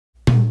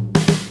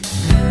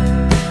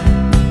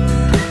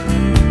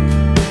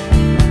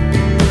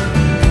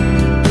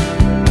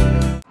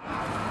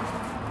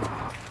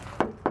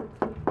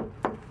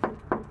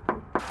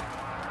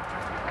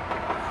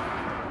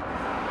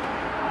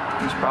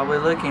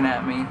looking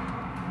at me,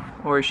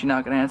 or is she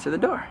not gonna answer the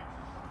door?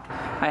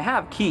 I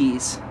have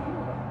keys.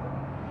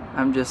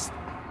 I'm just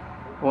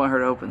want her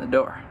to open the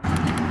door.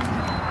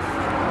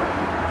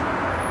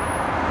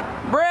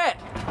 Britt!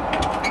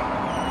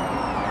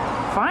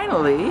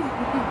 Finally!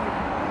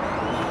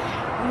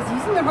 I was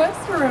using the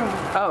restroom.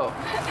 Oh.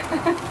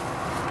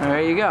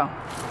 There you go.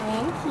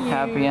 Thank you.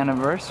 Happy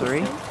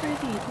anniversary. So pretty.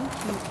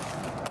 Thank you.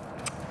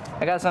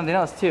 I got something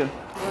else too.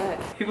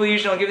 What? People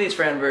usually don't give these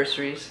for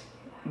anniversaries,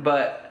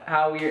 but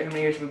how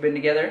many years have we been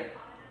together?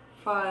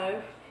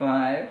 5.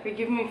 5. Are you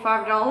giving me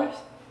 $5?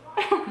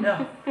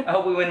 No. I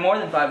hope we win more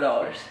than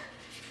 $5.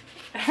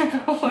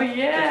 Oh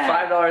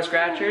yeah. $5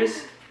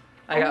 scratchers.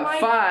 I got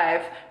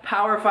 5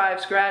 Power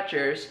 5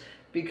 scratchers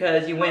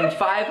because you win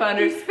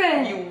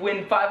 500. You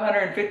win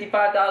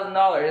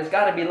 $555,000. It's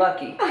got to be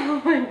lucky.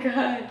 Oh my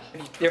gosh.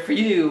 They're for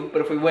you,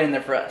 but if we win,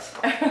 they're for us.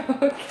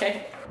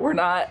 Okay. We're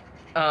not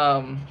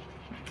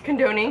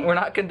Condoning. We're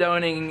not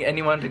condoning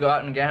anyone to go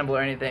out and gamble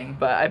or anything,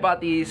 but I bought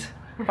these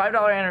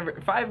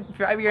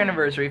five-year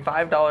anniversary,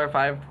 $5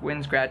 5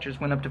 win scratchers,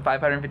 went up to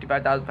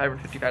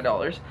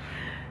 $555,555,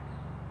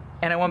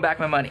 and I won back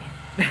my money.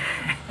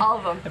 All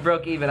of them. I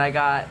broke even. I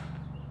got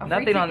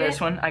nothing on this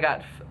one. I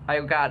got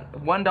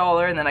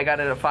 $1 and then I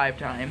got it a 5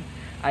 time.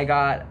 I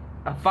got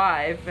a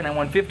 5 and I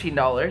won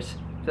 $15. So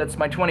that's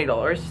my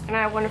 $20. And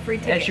I won a free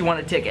ticket. And she won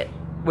a ticket,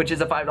 which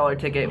is a $5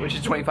 ticket, which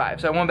is $25.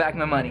 So I won back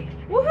my money.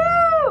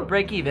 Woohoo!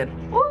 Break even.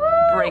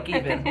 Woohoo! Break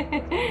even.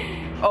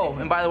 Oh,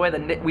 and by the way,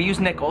 we use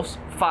nickels,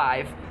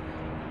 5.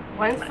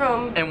 One's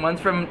from... And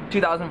one's from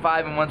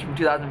 2005 and one's from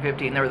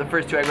 2015. They were the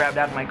first 2 I grabbed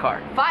out of my car.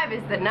 5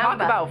 is the number. Talk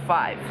about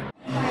 5.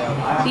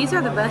 These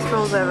are the best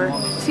rolls ever.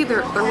 See,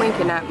 they're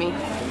winking at me.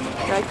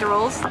 You like the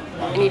rolls?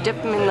 And you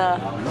dip them in the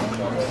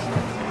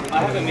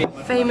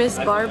famous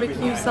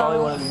barbecue sauce. Probably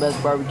one of the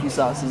best barbecue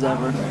sauces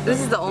ever. This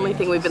is the only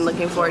thing we've been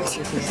looking forward to.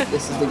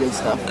 This is the good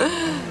stuff.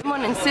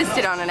 Someone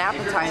insisted on an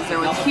appetizer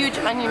with huge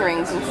onion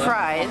rings and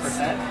fries.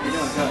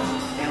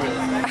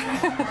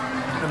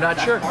 I'm not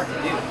sure.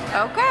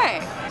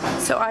 Okay.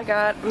 So I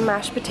got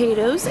mashed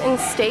potatoes and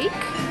steak.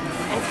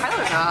 And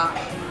Tyler got...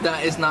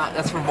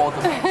 That's for both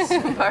of us.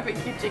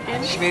 barbecue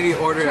chicken. She made me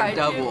order Tried a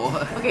double.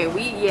 to. Okay,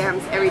 we eat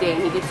yams every day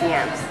and he gets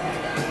yams.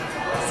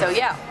 So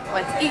yeah,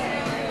 let's eat.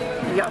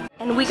 Yum.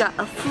 And we got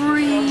a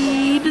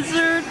free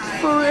dessert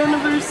for our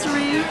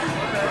anniversary.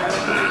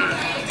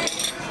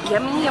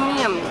 Yummy, yummy,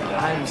 yummy.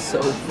 I'm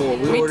so full.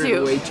 We Me ordered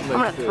too. way too much I'm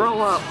gonna food.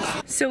 throw up.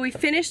 So we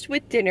finished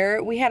with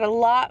dinner. We had a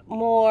lot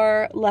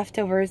more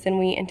leftovers than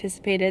we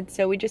anticipated,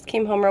 so we just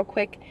came home real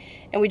quick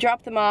and we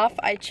dropped them off.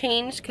 I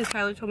changed because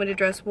Tyler told me to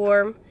dress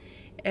warm,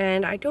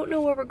 and I don't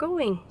know where we're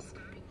going.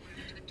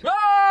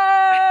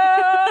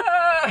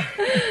 Ah!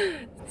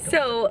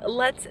 So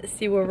let's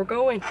see where we're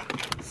going.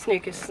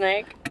 Snake is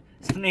snake.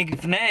 Sneaky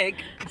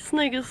snake.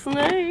 Snake is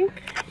snake.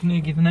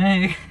 Sneaky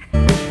snake.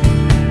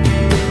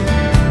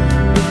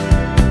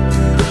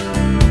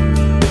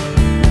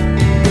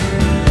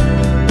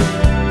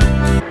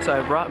 So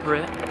I brought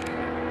Britt.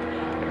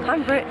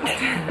 I'm Britt.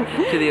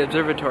 To the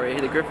observatory,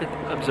 the Griffith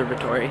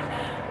Observatory,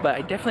 but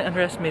I definitely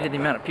underestimated the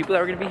amount of people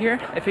that were gonna be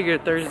here. I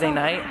figured Thursday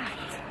night,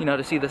 you know,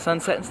 to see the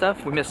sunset and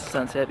stuff. We missed the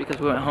sunset because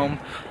we went home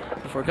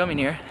before coming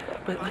here.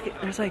 But look,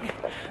 there's like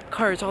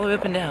cars all the way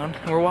up and down,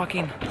 and we're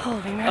walking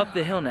up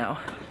the hill now.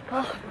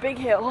 Oh, big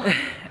hill.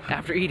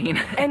 After eating.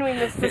 And we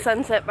missed the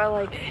sunset by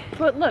like,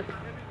 but look,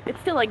 it's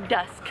still like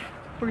dusk.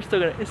 We're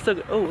still gonna, it's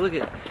still, oh, look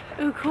at it.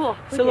 Ooh, cool.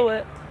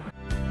 Silhouette.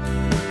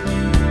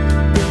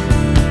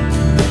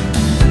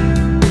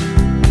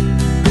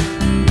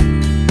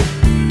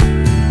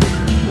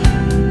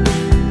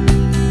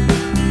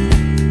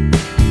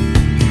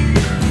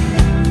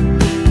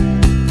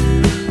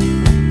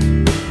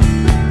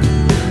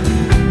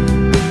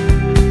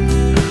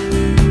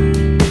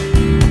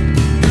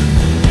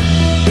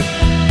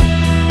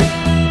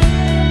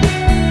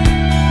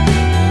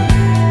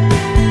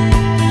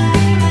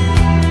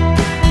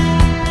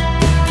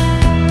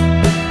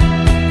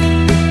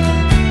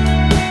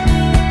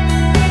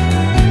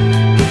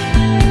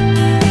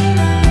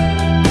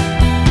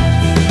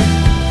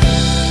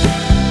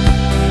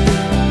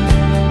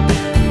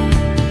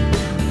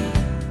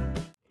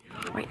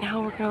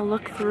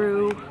 Look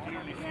through,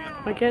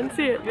 I can't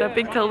see it, that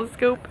big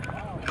telescope,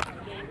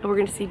 and we're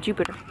gonna see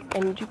Jupiter.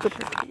 And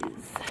Jupiter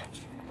is,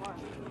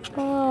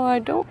 oh, I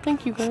don't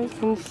think you guys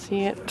can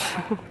see it.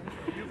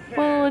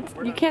 Well,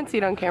 you can't see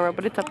it on camera,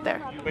 but it's up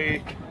there.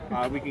 We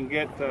can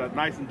get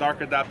nice and dark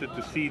adapted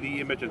to see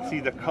the image and see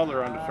the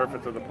color on the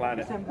surface of the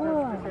planet.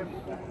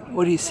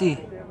 What do you see?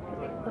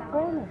 The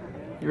planet.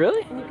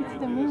 Really? And you can see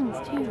the moons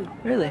too.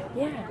 Really?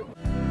 Yeah.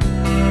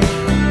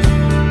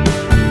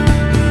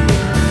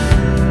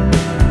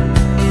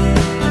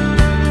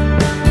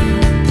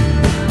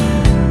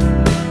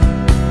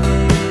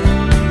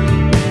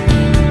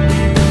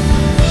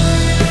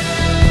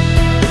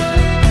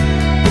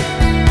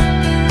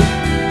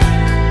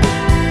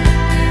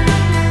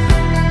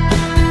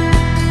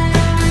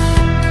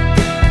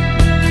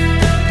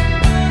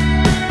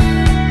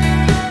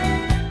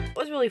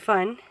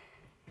 Fun.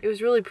 It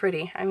was really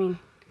pretty. I mean,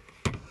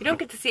 You don't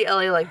get to see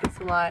LA like this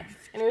a lot.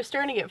 And it was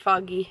starting to get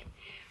foggy.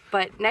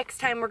 But next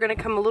time we're gonna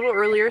come a little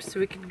earlier so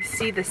we can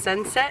see the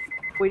sunset.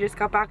 We just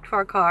got back to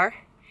our car.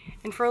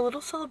 And for a little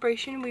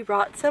celebration, we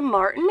brought some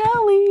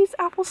Martinelli's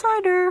apple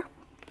cider.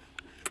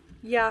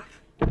 Yeah,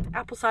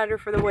 apple cider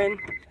for the win.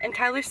 And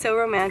Tyler's so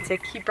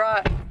romantic. He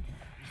brought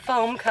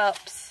foam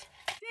cups.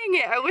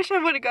 Dang it, I wish I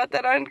would have got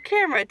that on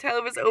camera.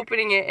 Tyler was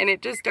opening it and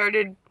it just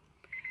started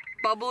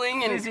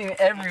bubbling and Oozing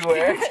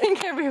everywhere. oozing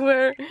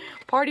everywhere.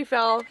 Party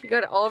foul. You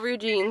got it all over your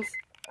jeans.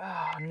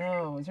 Oh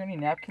no, is there any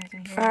napkins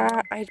in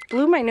here? I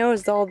blew my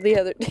nose all the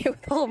other day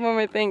with all of them,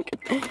 I think.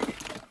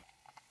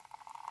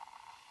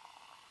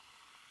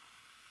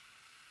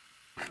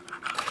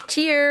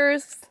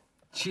 Cheers.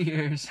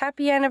 Cheers.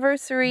 Happy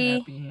anniversary.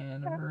 Happy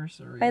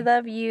anniversary. I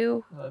love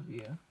you. Love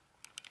you.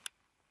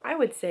 I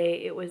would say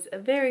it was a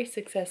very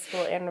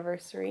successful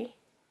anniversary.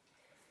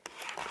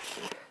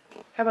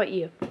 How about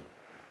you?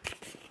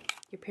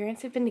 Your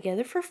parents have been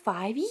together for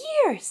 5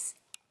 years.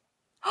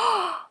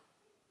 Are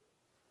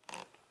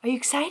you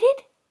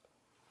excited?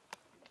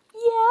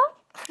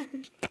 Yeah.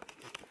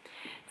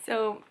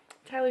 So,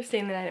 Tyler's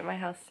staying the night at my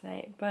house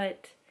tonight,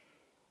 but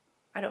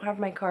I don't have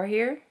my car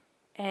here,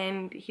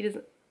 and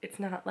it's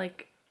not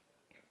like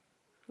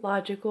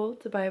logical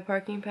to buy a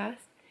parking pass.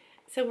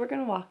 So we're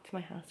gonna walk to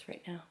my house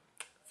right now.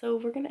 So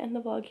we're gonna end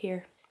the vlog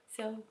here.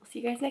 So we'll see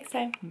you guys next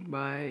time.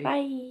 Bye.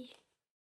 Bye.